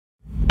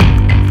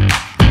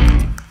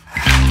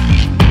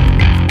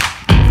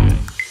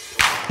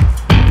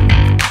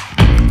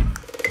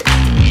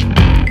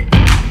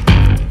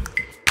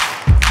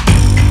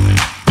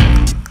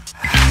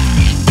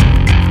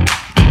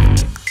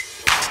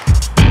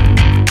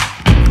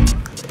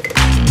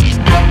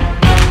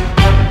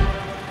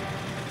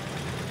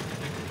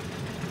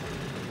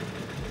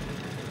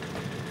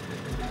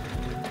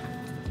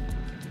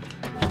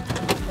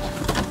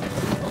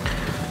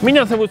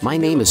My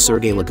name is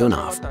Sergey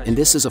Lagunov, and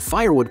this is a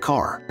Firewood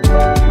car.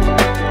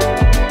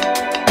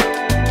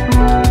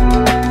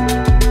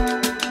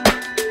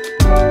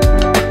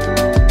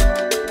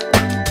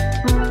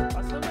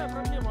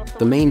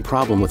 The main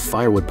problem with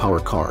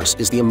firewood-powered cars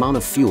is the amount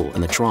of fuel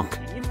in the trunk.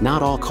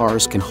 Not all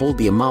cars can hold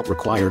the amount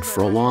required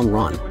for a long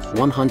run,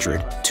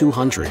 100,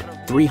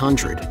 200,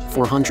 300,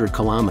 400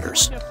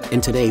 kilometers.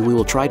 And today we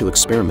will try to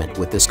experiment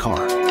with this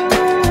car.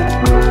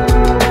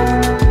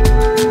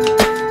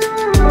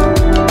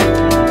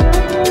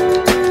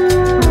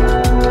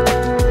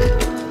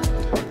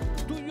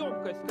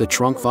 The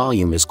trunk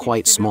volume is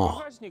quite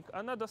small.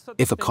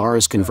 If a car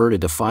is converted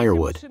to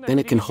firewood, then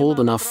it can hold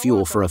enough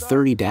fuel for a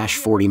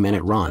 30–40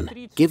 minute run,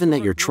 given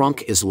that your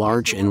trunk is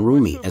large and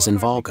roomy as in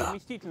Volga.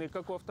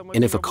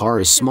 And if a car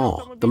is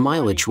small, the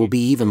mileage will be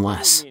even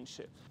less.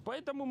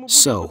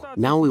 So,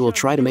 now we will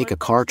try to make a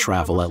car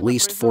travel at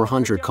least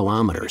 400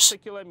 kilometers.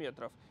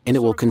 And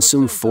it will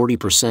consume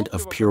 40%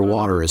 of pure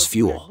water as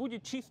fuel.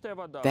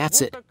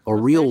 That's it, a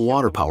real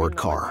water-powered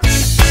car.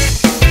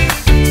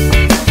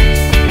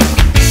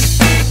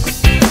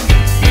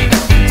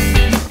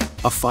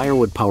 A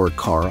firewood-powered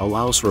car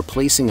allows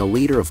replacing a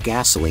liter of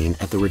gasoline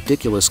at the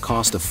ridiculous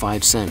cost of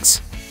 5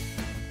 cents.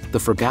 The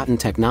forgotten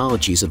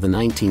technologies of the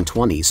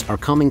 1920s are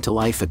coming to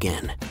life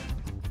again.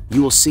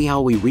 You will see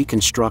how we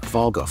reconstruct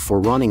Volga for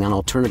running on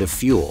alternative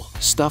fuel,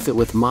 stuff it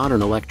with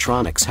modern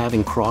electronics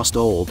having crossed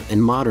old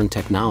and modern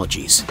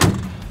technologies.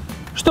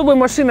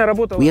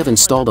 We have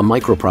installed a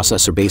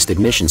microprocessor-based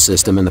ignition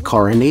system in the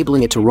car,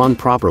 enabling it to run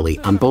properly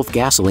on both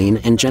gasoline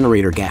and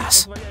generator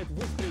gas.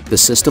 The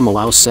system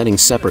allows setting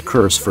separate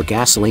curves for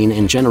gasoline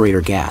and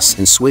generator gas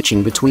and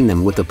switching between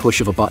them with the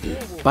push of a button.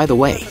 By the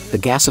way, the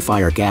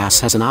gasifier gas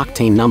has an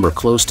octane number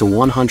close to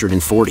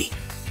 140.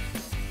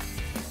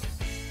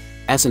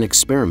 As an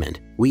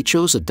experiment, we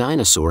chose a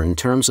dinosaur in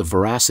terms of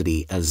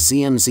veracity, a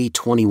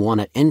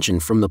ZMZ-21 engine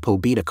from the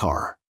Pobeda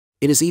car.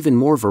 It is even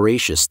more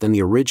voracious than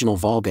the original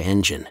Volga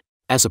engine.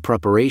 As a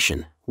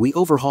preparation, we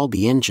overhauled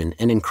the engine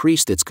and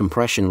increased its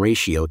compression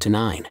ratio to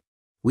 9.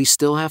 We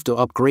still have to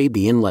upgrade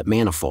the inlet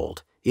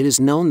manifold. It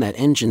is known that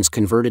engines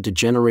converted to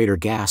generator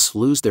gas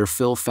lose their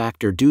fill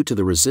factor due to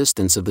the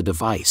resistance of the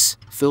device,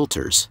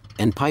 filters,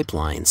 and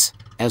pipelines,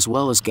 as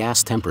well as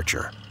gas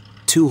temperature.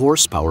 2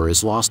 horsepower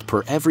is lost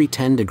per every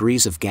 10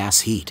 degrees of gas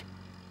heat.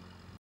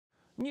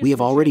 We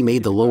have already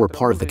made the lower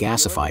part of the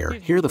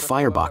gasifier. Here the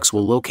firebox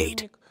will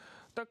locate.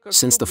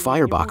 Since the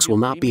firebox will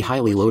not be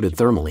highly loaded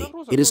thermally,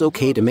 it is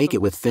okay to make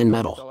it with thin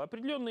metal.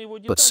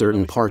 But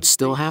certain parts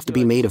still have to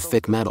be made of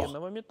thick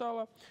metal.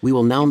 We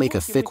will now make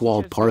a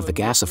thick-walled part of the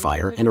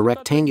gasifier and a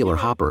rectangular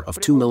hopper of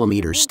 2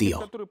 mm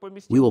steel.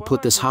 We will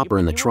put this hopper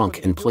in the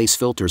trunk and place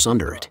filters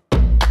under it.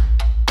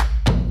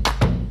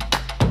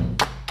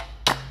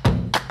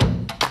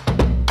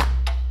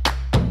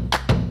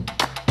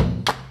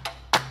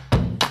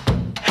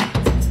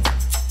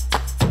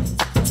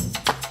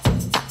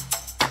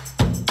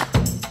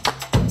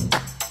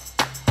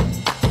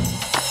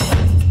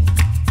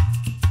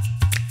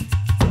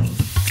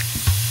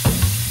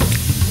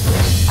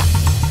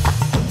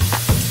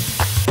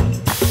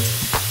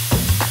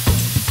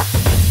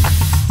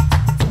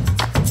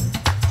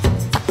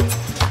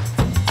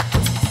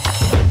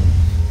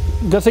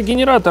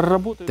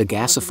 The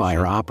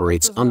gasifier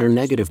operates under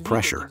negative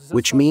pressure,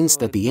 which means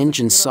that the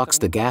engine sucks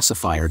the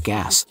gasifier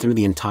gas through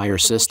the entire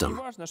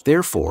system.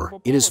 Therefore,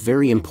 it is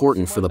very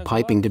important for the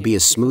piping to be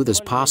as smooth as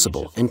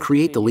possible and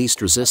create the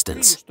least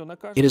resistance.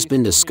 It has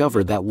been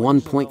discovered that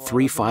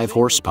 1.35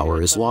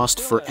 horsepower is lost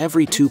for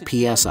every 2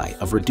 psi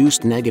of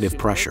reduced negative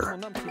pressure.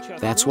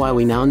 That's why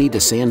we now need to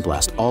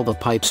sandblast all the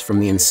pipes from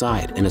the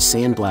inside in a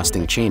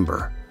sandblasting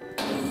chamber.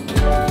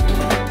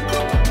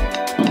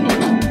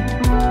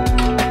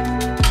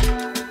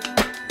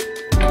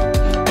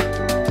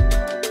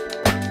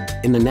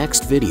 In the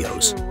next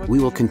videos, we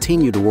will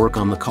continue to work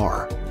on the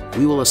car.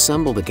 We will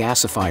assemble the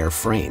gasifier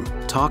frame,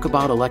 talk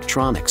about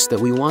electronics that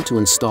we want to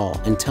install,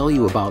 and tell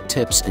you about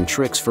tips and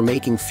tricks for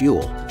making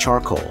fuel,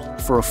 charcoal,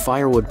 for a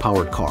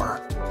firewood-powered car.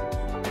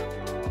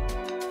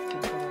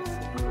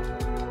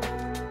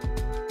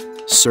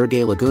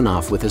 Sergey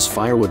Lagunov with his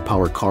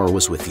firewood-powered car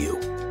was with you.